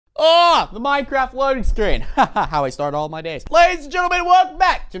Oh, the Minecraft loading screen. How I start all my days. Ladies and gentlemen, welcome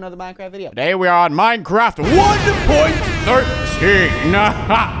back to another Minecraft video. Today we are on Minecraft 1.13.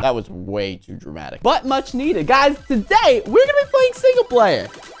 That was way too dramatic, but much needed. Guys, today we're gonna be playing single player.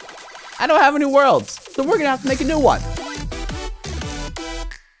 I don't have any worlds, so we're gonna have to make a new one.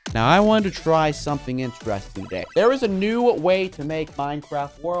 Now, I wanted to try something interesting today. There is a new way to make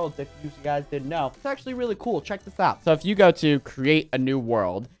Minecraft worlds, if you guys didn't know. It's actually really cool. Check this out. So if you go to create a new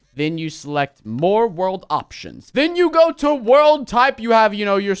world, then you select more world options. Then you go to world type. You have, you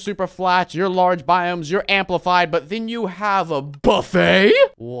know, your super flats, your large biomes, your amplified, but then you have a buffet.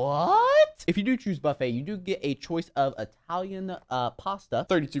 What? If you do choose buffet, you do get a choice of Italian pasta.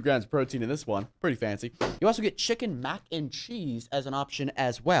 32 grams of protein in this one. Pretty fancy. You also get chicken mac and cheese as an option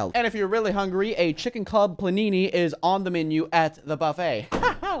as well. And if you're really hungry, a chicken club panini is on the menu at the buffet.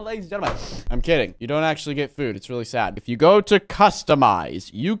 Ladies and gentlemen, I'm kidding. You don't actually get food. It's really sad. If you go to customize,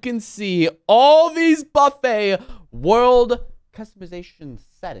 you can see all these buffet world customization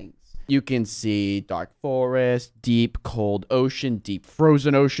settings. You can see dark forest, deep cold ocean, deep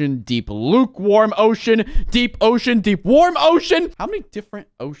frozen ocean, deep lukewarm ocean, deep warm ocean. How many different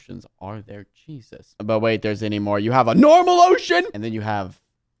oceans are there? Jesus. But wait, there's any more. You have a normal ocean, and then you have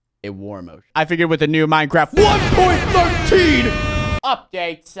a warm ocean. I figured with the new Minecraft 1.13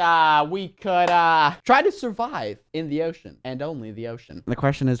 updates, we could try to survive in the ocean and only the ocean. The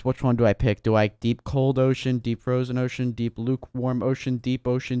question is, which one do I pick? Do I deep cold ocean, deep frozen ocean, deep lukewarm ocean, deep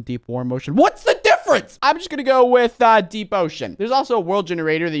warm ocean? What's the difference? I'm just gonna go with deep ocean. There's also a world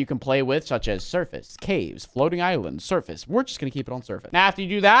generator that you can play with, such as surface, caves, floating islands, surface. We're just gonna keep it on surface. Now, after you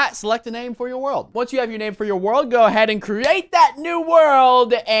do that, select a name for your world. Once you have your name for your world, go ahead and create that new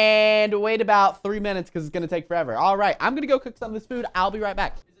world and wait about 3 minutes because it's gonna take forever. All right, I'm gonna go cook some of this food. I'll be right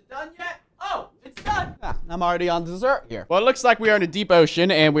back. Is it done yet? Oh, it's done. I'm already on dessert here. Well, it looks like we are in a deep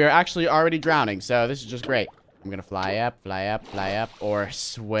ocean and we are actually already drowning. So this is just great. I'm gonna fly up, or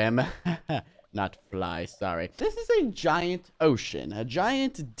swim. Not fly, sorry. This is a giant ocean, a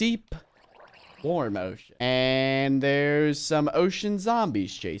giant deep warm ocean. And there's some ocean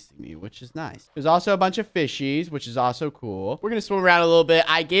zombies chasing me, which is nice. There's also a bunch of fishies, which is also cool. We're gonna swim around a little bit.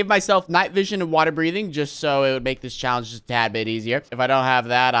 I gave myself night vision and water breathing just so it would make this challenge just a tad bit easier. If I don't have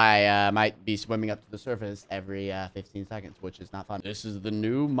that, I might be swimming up to the surface every 15 seconds, which is not fun. This is the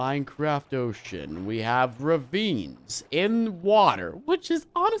new Minecraft ocean. We have ravines in water, which is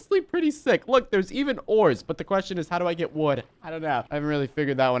honestly pretty sick. Look, there's even ores, but the question is, how do I get wood? I don't know. I haven't really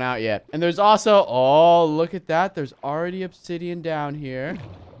figured that one out yet. And there's also, oh, look at that. There's already obsidian down here.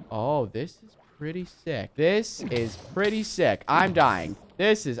 Oh, this is pretty sick. This is pretty sick. I'm dying.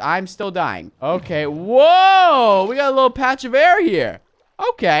 I'm still dying. Okay. Whoa, we got a little patch of air here.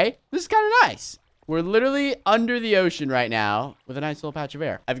 Okay, this is kind of nice. We're literally under the ocean right now with a nice little patch of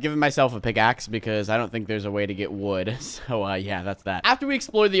air. I've given myself a pickaxe because I don't think there's a way to get wood. So, yeah, that's that. After we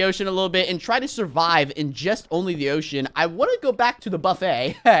explore the ocean a little bit and try to survive in just only the ocean, I want to go back to the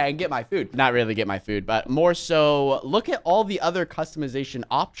buffet and get my food. Not really get my food, but more so look at all the other customization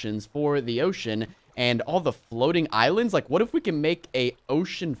options for the ocean and all the floating islands. Like, what if we can make a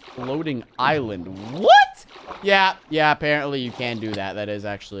ocean floating island? What? Yeah, apparently you can do that. That is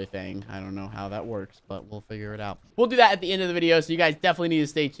actually a thing. I don't know how that works, but we'll figure it out. We'll do that at the end of the video, so you guys definitely need to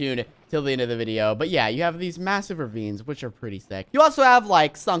stay tuned till the end of the video. But yeah, you have these massive ravines, which are pretty sick. You also have,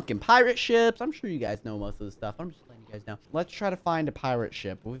 like, sunken pirate ships. I'm sure you guys know most of the stuff. I'm just letting you guys know. Let's try to find a pirate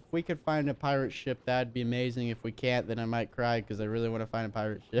ship. If we could find a pirate ship, that'd be amazing. If we can't, then I might cry because I really want to find a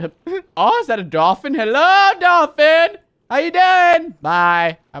pirate ship. Oh, is that a dolphin? Hello, dolphin! How you doing?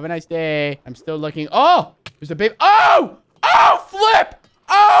 Bye. Have a nice day. I'm still looking. Oh! There's a baby. Oh! Oh, flip!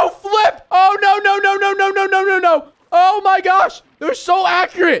 Oh, flip! Oh, no. Oh, my gosh. They're so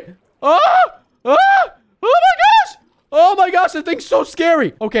accurate. Oh my gosh. Oh, my gosh. That thing's so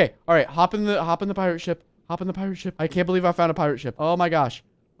scary. Okay. All right. Hop in the pirate ship. Hop in the pirate ship. I can't believe I found a pirate ship. Oh, my gosh.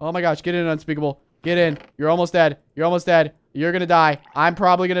 Oh, my gosh. Get in, Unspeakable. Get in. You're almost dead. You're going to die. I'm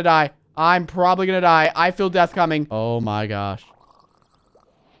probably going to die. I feel death coming. Oh, my gosh.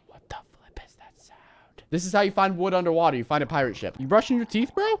 This is how you find wood underwater. You find a pirate ship. You brushing your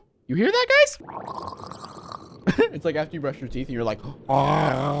teeth, bro? You hear that, guys? It's like after you brush your teeth and you're like,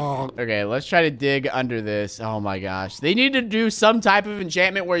 oh. Okay, let's try to dig under this. Oh my gosh. They need to do some type of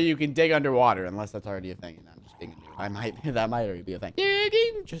enchantment where you can dig underwater, unless that's already a thing. And I'm just digging. That might already be a thing.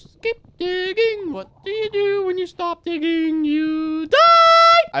 Digging, just keep digging. What do you do when you stop digging? You die.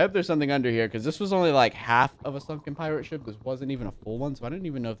 I hope there's something under here because this was only like half of a sunken pirate ship. This wasn't even a full one, so I didn't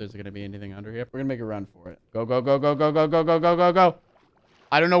even know if there's gonna be anything under here. We're gonna make a run for it. Go.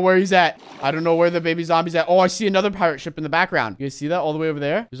 I don't know where he's at. I don't know where the baby zombie's at. Oh, I see another pirate ship in the background. You guys see that all the way over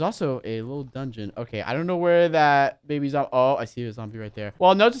there? There's also a little dungeon. Okay, I don't know where that baby zombie... Oh, I see a zombie right there.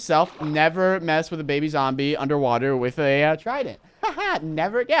 Well, note to self, never mess with a baby zombie underwater with a trident. Haha,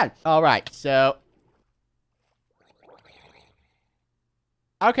 never again. All right, so...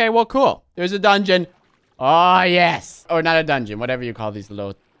 Okay, well, cool. There's a dungeon. Oh, yes. Or not a dungeon, whatever you call these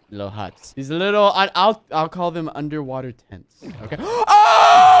little huts. These little, I'll call them underwater tents. Okay.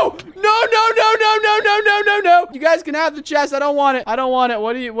 Oh! No. You guys can have the chest. I don't want it. I don't want it.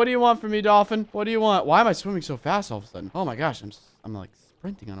 What do you want from me, dolphin? What do you want? Why am I swimming so fast all of a sudden? Oh my gosh, I'm like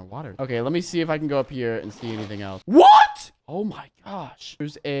sprinting underwater. Okay, let me see if I can go up here and see anything else. What? Oh my gosh.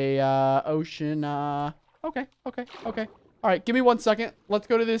 There's a ocean. Okay. All right, give me 1 second. Let's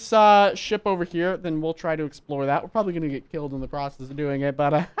go to this ship over here. Then we'll try to explore that. We're probably going to get killed in the process of doing it,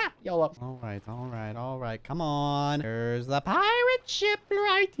 but YOLO. All right. Come on. There's the pirate ship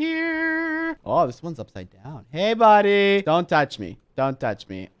right here. Oh, this one's upside down. Hey, buddy. Don't touch me. Don't touch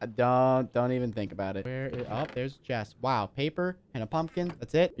me. Don't even think about it. Oh, there's a chest. Wow, paper and a pumpkin.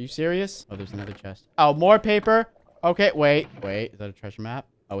 That's it? Are you serious? Oh, there's another chest. Oh, more paper. Okay, wait. Is that a treasure map?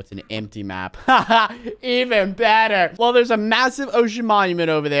 Oh, it's an empty map. Haha, even better. Well, there's a massive ocean monument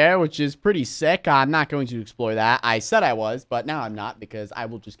over there, which is pretty sick. I'm not going to explore that. I said I was, but now I'm not because I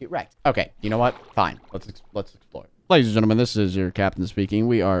will just get wrecked. Okay, you know what? Fine. Let's explore. Ladies and gentlemen, this is your captain speaking.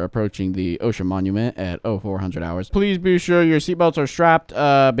 We are approaching the ocean monument at 0400 hours. Please be sure your seatbelts are strapped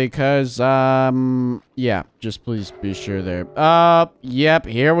because, yeah, just please be sure they're... Yep,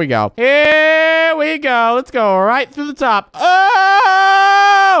 here we go. Here we go. Let's go right through the top.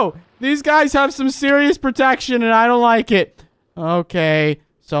 Oh! These guys have some serious protection, and I don't like it. Okay.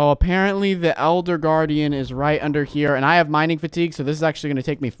 So apparently the Elder Guardian is right under here, and I have mining fatigue, so this is actually going to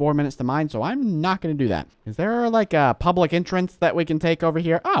take me 4 minutes to mine, so I'm not going to do that. Is there like a public entrance that we can take over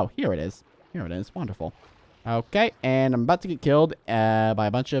here? Oh, here it is. Here it is. Wonderful. Okay, and I'm about to get killed by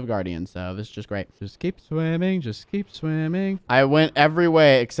a bunch of guardians, so this is just great. Just keep swimming. Just keep swimming. I went every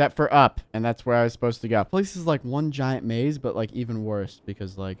way except for up, and that's where I was supposed to go. This place is like one giant maze, but like even worse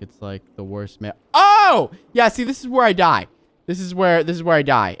because like it's like the worst maze. Oh! Yeah, see, this is where I die. This is where I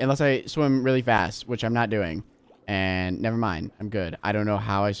die, unless I swim really fast, which I'm not doing. And never mind. I'm good. I don't know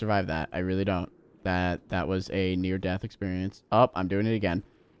how I survived that. I really don't. That was a near-death experience. Oh, I'm doing it again.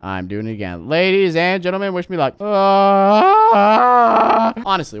 I'm doing it again. Ladies and gentlemen, wish me luck.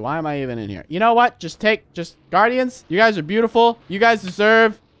 Honestly, why am I even in here? You know what? Just Guardians. You guys are beautiful. You guys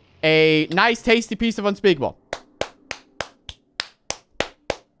deserve a nice, tasty piece of Unspeakable.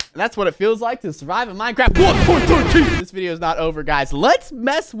 And that's what it feels like to survive in Minecraft 1.13. This video is not over, guys. Let's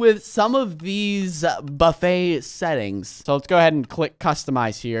mess with some of these buffet settings. So let's go ahead and click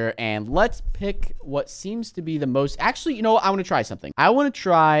customize here. And let's pick what seems to be the most... Actually, you know what? I want to try something. I want to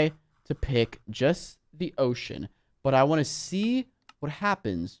try to pick just the ocean. But I want to see what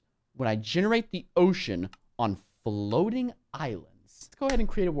happens when I generate the ocean on floating islands. Let's go ahead and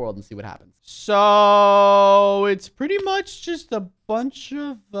create a world and see what happens. So it's pretty much just a bunch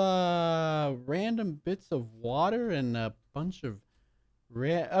of random bits of water and a bunch of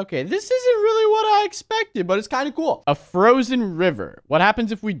okay, this isn't really what I expected, but it's kind of cool. A frozen river. What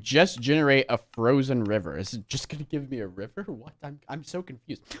happens if we just generate a frozen river? Is it just gonna give me a river? What? I'm so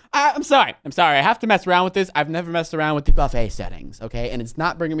confused. I'm sorry. I have to mess around with this. I've never messed around with the buffet settings, okay? And it's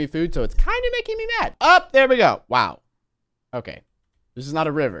not bringing me food, so it's kind of making me mad. Up, there we go. Wow. Okay. This is not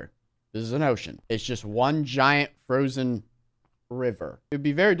a river. This is an ocean. It's just one giant frozen river. It would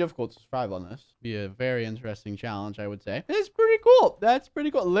be very difficult to survive on this. Be a very interesting challenge, I would say. It's pretty cool. That's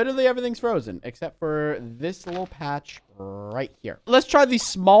pretty cool. Literally everything's frozen except for this little patch right here. Let's try these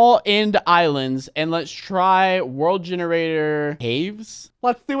small end islands and let's try world generator caves.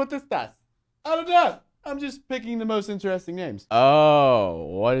 Let's see what this does. I don't know. I'm just picking the most interesting names. Oh,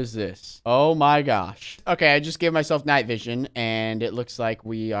 what is this? Oh my gosh. Okay, I just gave myself night vision and it looks like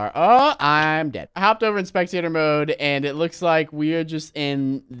we are... Oh, I'm dead. I hopped over in spectator mode and it looks like we are just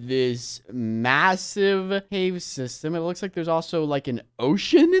in this massive cave system. It looks like there's also like an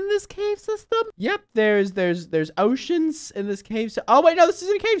ocean in this cave system. Yep, there's oceans in this cave system. Oh wait, no, this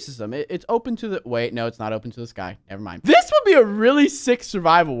isn't a cave system. It's open to the... Wait, no, it's not open to the sky. Never mind. This would be a really sick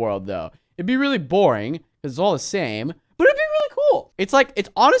survival world though. It'd be really boring because it's all the same, but it'd be really cool. It's like, it's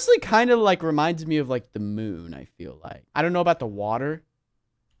honestly kind of like reminds me of like the moon, I feel like. I don't know about the water,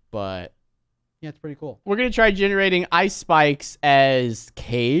 but yeah, it's pretty cool. We're going to try generating ice spikes as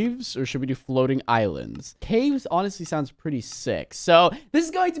caves, or should we do floating islands? Caves honestly sounds pretty sick. So this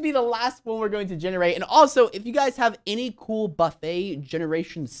is going to be the last one we're going to generate. And also, if you guys have any cool buffet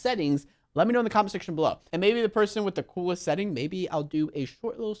generation settings, Let me know in the comment section below. And maybe the person with the coolest setting, maybe I'll do a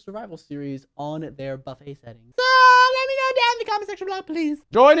short little survival series on their buffet settings. So let me know down in the comment section below, please.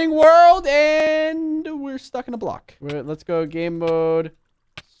 Joining world, and we're stuck in a block. Let's go game mode.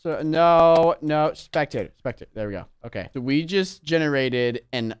 So no, spectator. There we go. Okay. So we just generated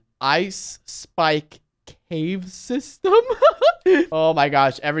an ice spike cave system. Oh my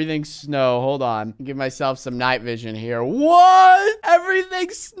gosh, everything's snow. Hold on. Give myself some night vision here. What?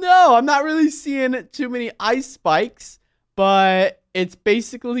 Everything's snow. I'm not really seeing too many ice spikes, but it's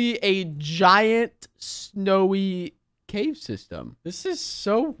basically a giant snowy cave system. This is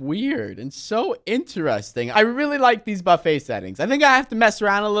so weird and so interesting. I really like these buffet settings. I think I have to mess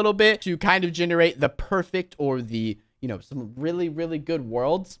around a little bit to kind of generate the perfect or the some really, really good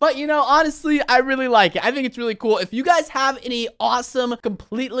worlds. But, honestly, I really like it. I think it's really cool. If you guys have any awesome,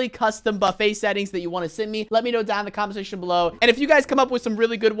 completely custom buffet settings that you want to send me, let me know down in the comment section below. And if you guys come up with some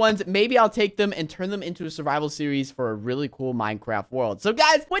really good ones, maybe I'll take them and turn them into a survival series for a really cool Minecraft world. So,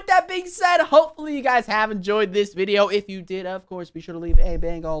 guys, with that being said, hopefully you guys have enjoyed this video. If you did, of course, be sure to leave a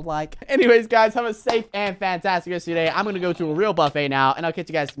bang old like. Anyways, guys, have a safe and fantastic rest of your day. I'm going to go to a real buffet now, and I'll catch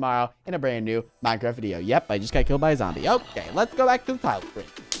you guys tomorrow in a brand new Minecraft video. Yep, I just got killed by a zombie. Okay, let's go back to the title screen.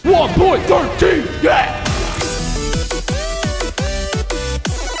 1.13, yeah!